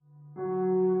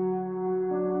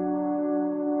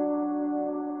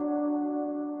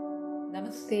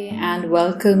Namaste and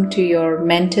welcome to your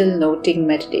mental noting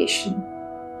meditation.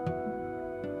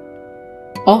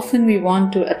 Often we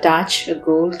want to attach a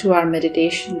goal to our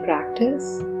meditation practice,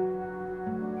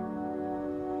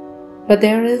 but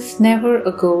there is never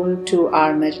a goal to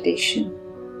our meditation.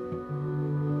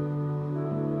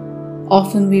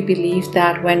 Often we believe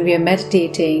that when we are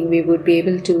meditating, we would be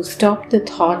able to stop the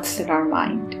thoughts in our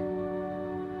mind,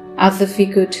 as if we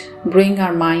could bring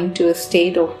our mind to a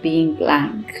state of being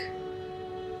blank.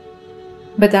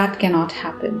 But that cannot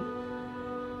happen.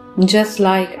 Just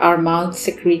like our mouth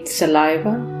secretes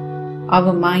saliva,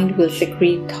 our mind will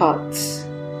secrete thoughts.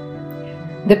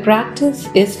 The practice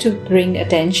is to bring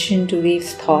attention to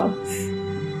these thoughts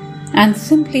and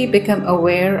simply become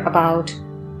aware about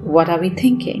what are we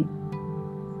thinking.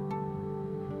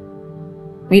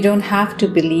 We don't have to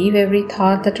believe every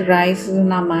thought that arises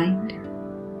in our mind.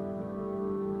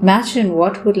 Imagine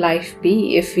what would life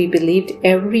be if we believed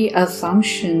every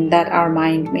assumption that our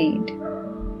mind made,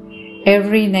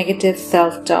 every negative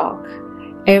self-talk,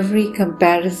 every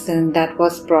comparison that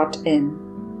was brought in.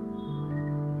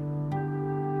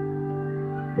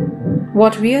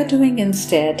 What we are doing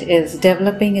instead is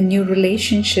developing a new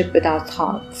relationship with our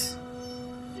thoughts,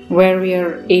 where we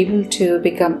are able to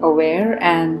become aware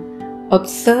and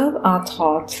observe our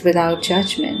thoughts without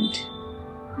judgment,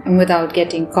 and without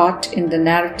getting caught in the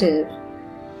narrative,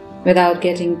 without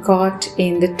getting caught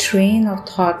in the train of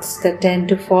thoughts that tend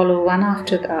to follow one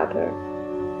after the other.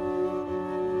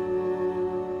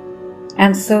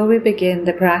 And so we begin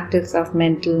the practice of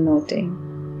mental noting.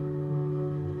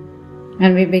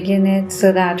 And we begin it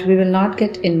so that we will not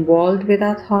get involved with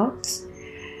our thoughts,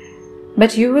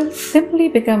 but you will simply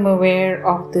become aware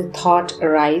of the thought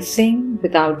arising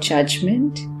without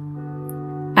judgment.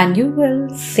 And you will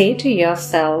say to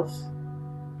yourself,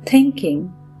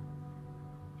 thinking.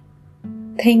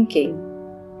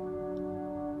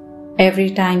 Every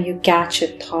time you catch a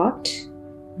thought,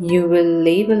 you will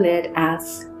label it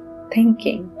as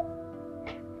thinking.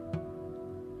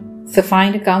 So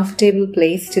find a comfortable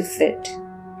place to sit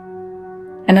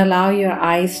and allow your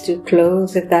eyes to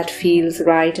close if that feels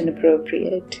right and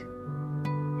appropriate.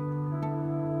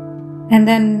 And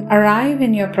then arrive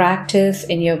in your practice,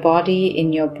 in your body,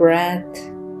 in your breath,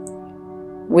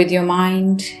 with your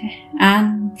mind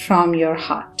and from your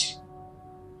heart.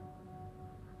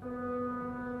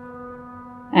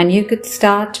 And you could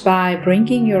start by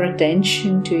bringing your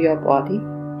attention to your body.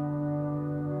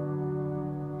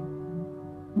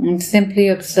 And simply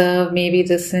observe maybe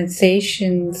the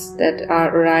sensations that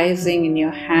are arising in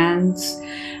your hands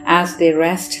as they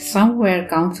rest somewhere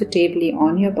comfortably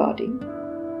on your body.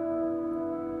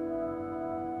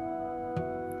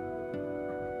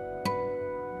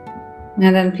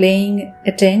 And then paying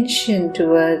attention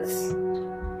towards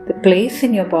the place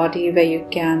in your body where you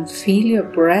can feel your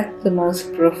breath the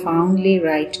most profoundly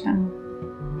right now.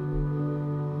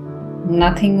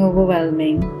 Nothing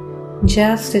overwhelming,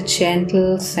 just a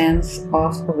gentle sense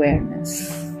of awareness.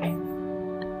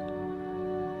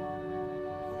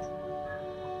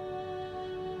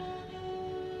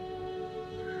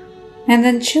 And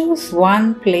then choose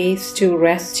one place to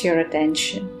rest your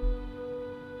attention.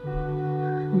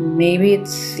 Maybe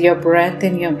it's your breath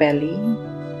in your belly.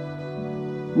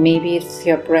 Maybe it's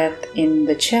your breath in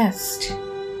the chest.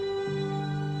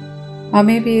 Or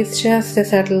maybe it's just a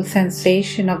subtle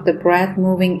sensation of the breath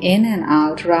moving in and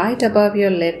out right above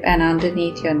your lip and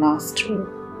underneath your nostril.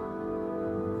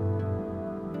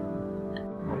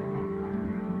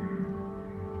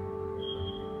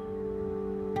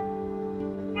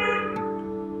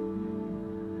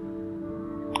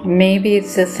 Maybe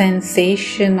it's a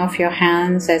sensation of your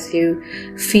hands as you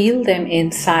feel them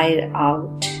inside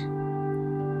out.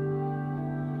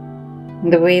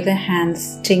 The way the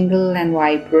hands tingle and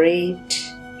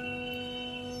vibrate,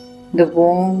 the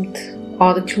warmth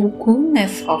or the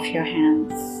coolness of your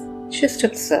hands. Just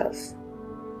observe.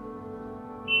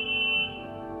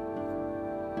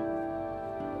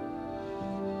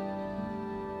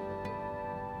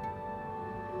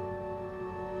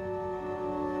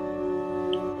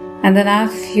 And then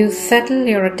as you settle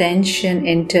your attention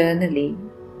internally,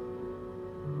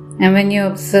 and when you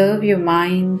observe your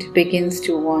mind begins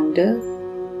to wander,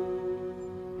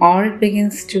 or it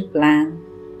begins to plan,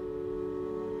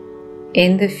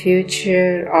 in the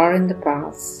future or in the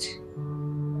past,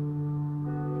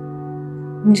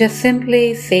 just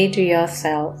simply say to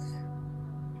yourself,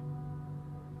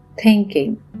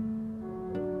 thinking.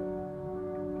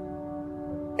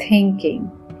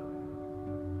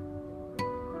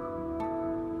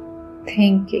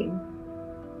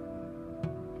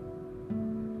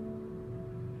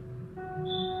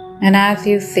 And as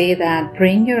you say that,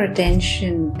 bring your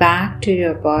attention back to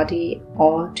your body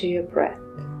or to your breath.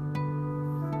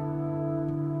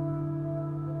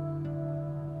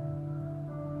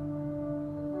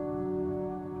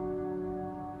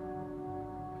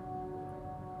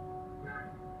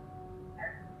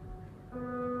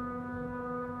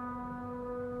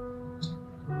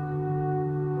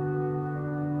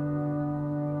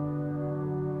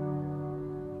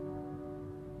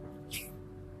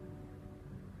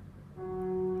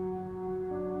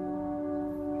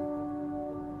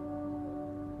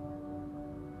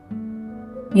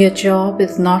 Your job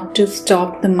is not to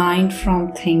stop the mind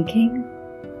from thinking,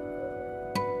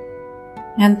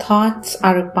 and thoughts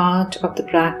are a part of the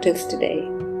practice today.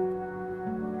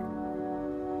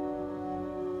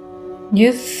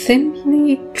 You're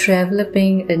simply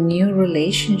developing a new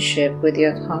relationship with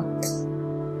your thoughts,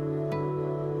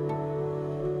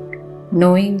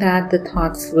 knowing that the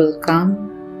thoughts will come,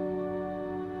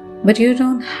 but you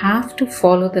don't have to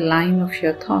follow the line of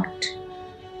your thought.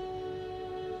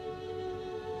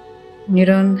 You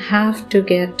don't have to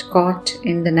get caught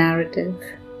in the narrative.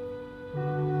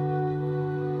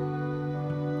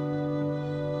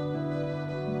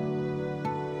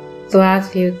 So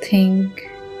as you think,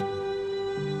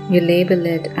 you label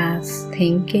it as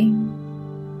thinking,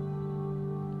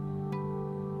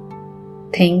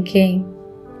 thinking,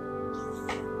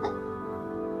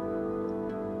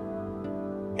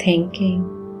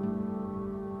 thinking.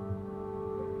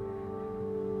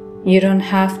 You don't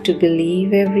have to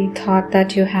believe every thought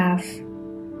that you have.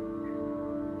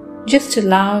 Just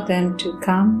allow them to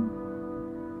come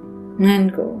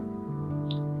and go.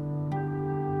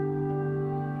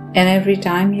 And every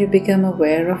time you become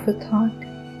aware of a thought,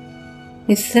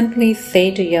 you simply say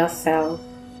to yourself,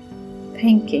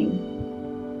 thinking.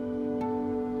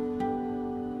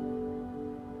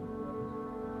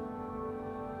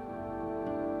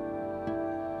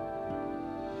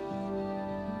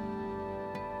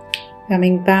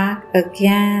 Coming back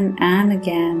again and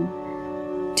again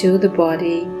to the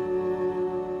body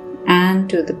and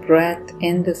to the breath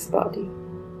in this body.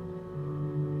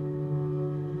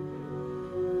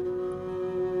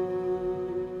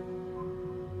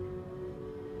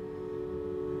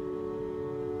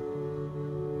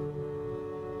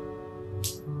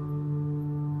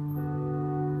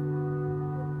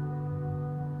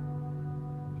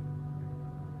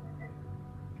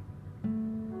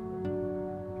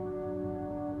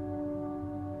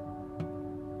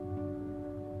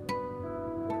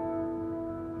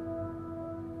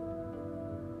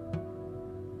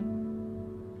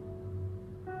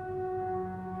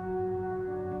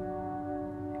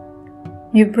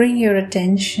 You bring your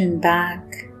attention back.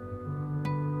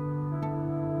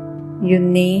 You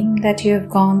name that you have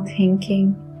gone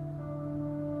thinking,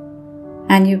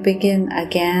 and you begin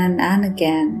again and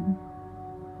again,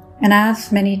 and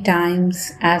as many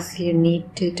times as you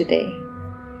need to today.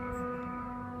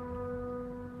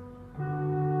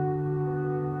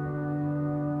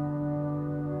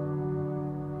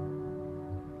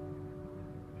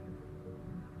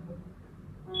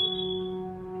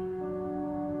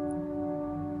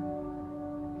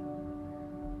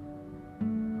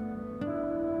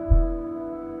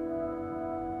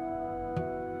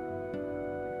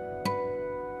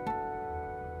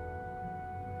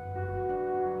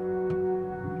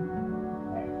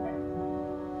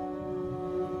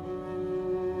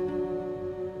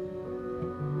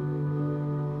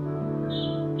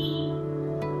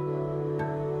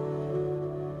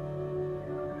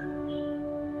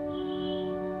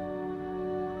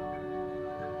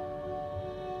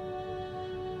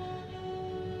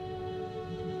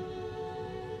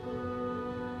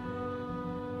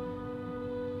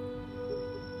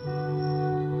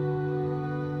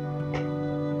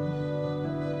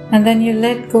 And then you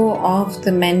let go of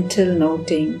the mental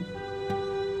noting.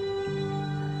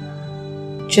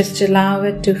 Just allow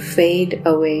it to fade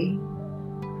away.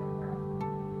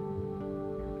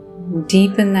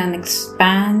 Deepen and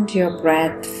expand your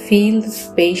breath. Feel the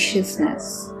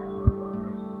spaciousness.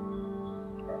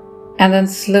 And then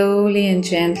slowly and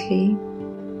gently,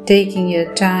 taking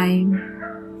your time,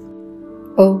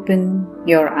 open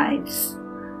your eyes.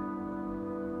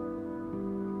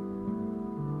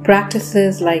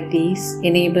 Practices like these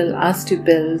enable us to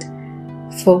build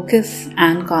focus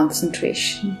and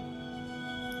concentration.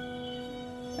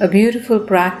 A beautiful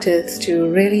practice to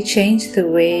really change the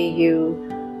way you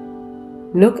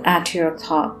look at your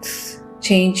thoughts,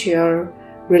 change your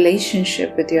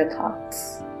relationship with your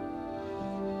thoughts.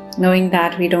 Knowing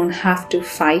that we don't have to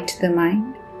fight the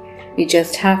mind, we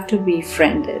just have to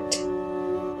befriend it.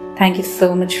 Thank you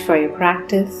so much for your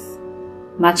practice.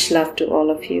 Much love to all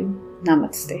of you.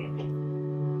 Namaste.